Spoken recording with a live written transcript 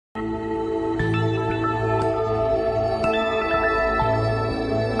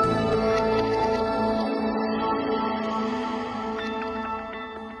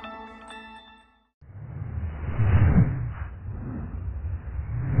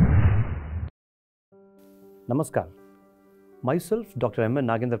Namaskar. Myself, Dr.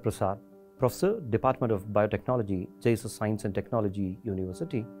 Nagendra Prasad, Professor, Department of Biotechnology, JSS Science and Technology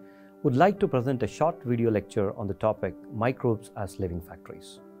University, would like to present a short video lecture on the topic Microbes as Living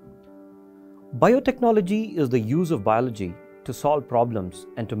Factories. Biotechnology is the use of biology to solve problems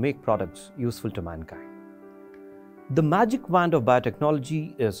and to make products useful to mankind. The magic wand of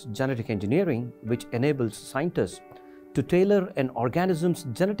biotechnology is genetic engineering, which enables scientists to tailor an organism's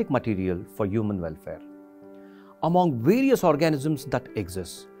genetic material for human welfare. Among various organisms that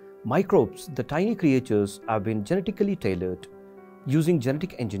exist, microbes, the tiny creatures, have been genetically tailored using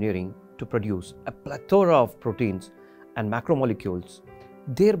genetic engineering to produce a plethora of proteins and macromolecules,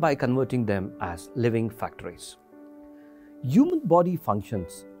 thereby converting them as living factories. Human body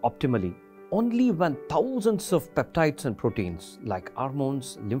functions optimally only when thousands of peptides and proteins like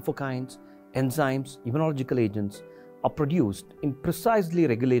hormones, lymphokines, enzymes, immunological agents are produced in precisely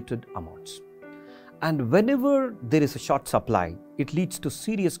regulated amounts. And whenever there is a short supply, it leads to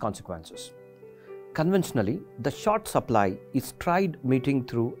serious consequences. Conventionally, the short supply is tried meeting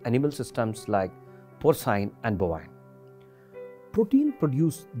through animal systems like porcine and bovine. Protein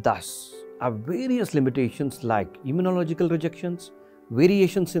produced thus have various limitations like immunological rejections,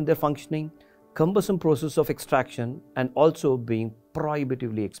 variations in their functioning, cumbersome process of extraction, and also being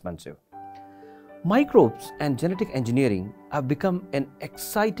prohibitively expensive. Microbes and genetic engineering have become an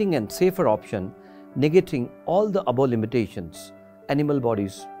exciting and safer option, negating all the above limitations animal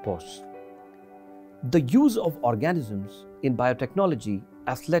bodies pose. The use of organisms in biotechnology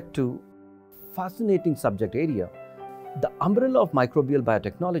has led to a fascinating subject area. The umbrella of microbial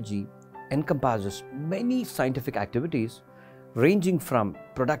biotechnology encompasses many scientific activities ranging from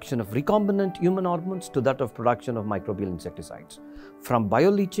production of recombinant human hormones to that of production of microbial insecticides, from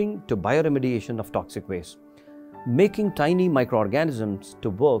bioleaching to bioremediation of toxic waste, making tiny microorganisms to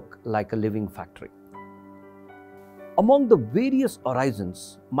work like a living factory. Among the various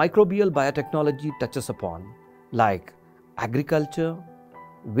horizons microbial biotechnology touches upon, like agriculture,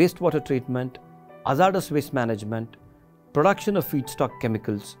 wastewater treatment, hazardous waste management, production of feedstock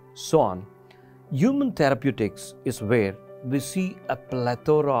chemicals, so on, human therapeutics is where we see a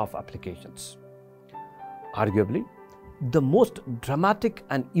plethora of applications. Arguably, the most dramatic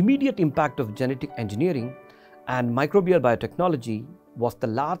and immediate impact of genetic engineering and microbial biotechnology was the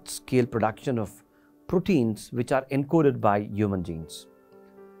large-scale production of proteins which are encoded by human genes.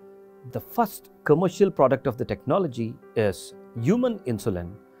 The first commercial product of the technology is human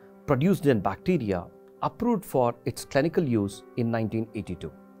insulin, produced in bacteria, approved for its clinical use in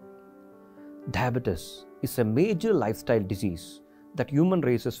 1982. Diabetes is a major lifestyle disease that human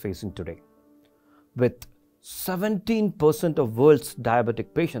race is facing today. With 17% of world's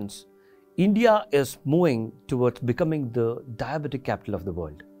diabetic patients, India is moving towards becoming the diabetic capital of the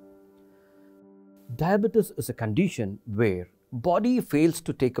world. Diabetes is a condition where body fails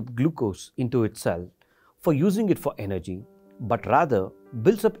to take up glucose into its cell for using it for energy, but rather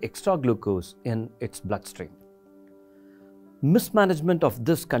builds up extra glucose in its bloodstream. Mismanagement of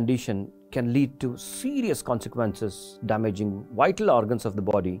this condition can lead to serious consequences, damaging vital organs of the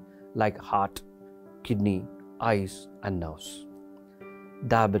body like heart, kidney, eyes, and nerves.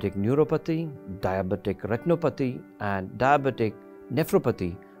 Diabetic neuropathy, diabetic retinopathy, and diabetic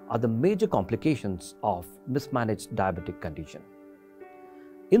nephropathy are the major complications of mismanaged diabetic condition.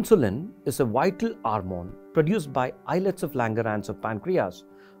 Insulin is a vital hormone produced by islets of Langerhans of pancreas,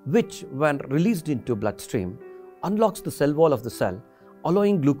 which, when released into bloodstream, unlocks the cell wall of the cell,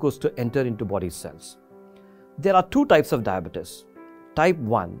 allowing glucose to enter into body cells. There are two types of diabetes, type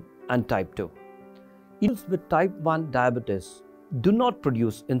 1 and type 2. Individuals with type 1 diabetes do not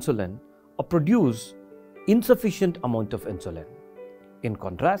produce insulin or produce insufficient amount of insulin. In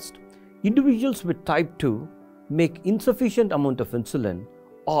contrast, individuals with type 2 make insufficient amount of insulin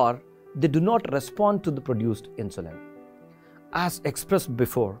or they do not respond to the produced insulin. As expressed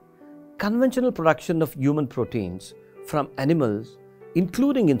before, conventional production of human proteins from animals,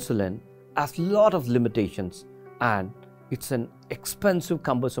 including insulin, has a lot of limitations and it's an expensive,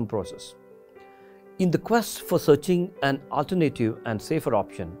 cumbersome process. In the quest for searching an alternative and safer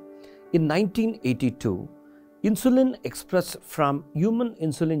option, in 1982, insulin expressed from human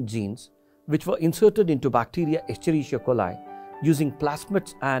insulin genes, which were inserted into bacteria Escherichia coli using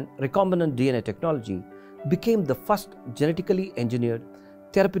plasmids and recombinant DNA technology, became the first genetically engineered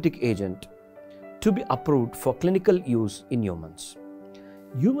therapeutic agent to be approved for clinical use in humans.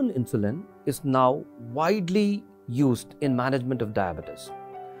 Human insulin is now widely used in management of diabetes.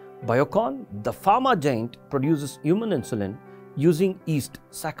 Biocon, the pharma giant, produces human insulin using yeast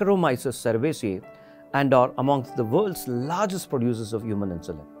Saccharomyces cerevisiae and are amongst the world's largest producers of human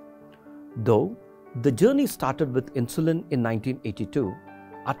insulin. Though The journey started with insulin in 1982.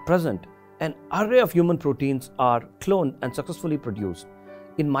 At present, an array of human proteins are cloned and successfully produced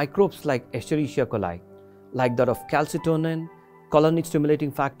in microbes like Escherichia coli, like that of calcitonin, colony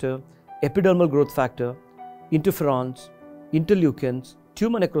stimulating factor, epidermal growth factor, interferons, interleukins,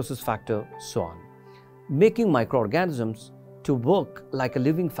 tumor necrosis factor, so on, making microorganisms to work like a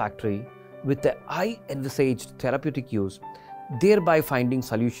living factory with a high-envisaged therapeutic use, thereby finding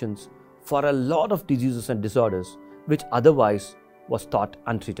solutions for a lot of diseases and disorders which otherwise was thought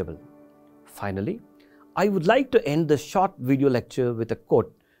untreatable. Finally, I would like to end this short video lecture with a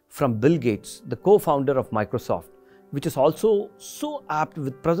quote from Bill Gates, the co-founder of Microsoft, which is also so apt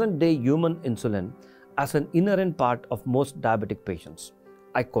with present-day human insulin as an inherent part of most diabetic patients.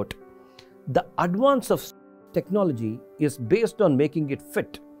 I quote, "The advance of technology is based on making it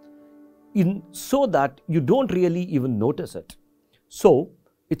fit in so that you don't really even notice it. So,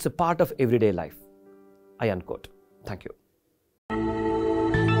 it's a part of everyday life." I unquote. Thank you.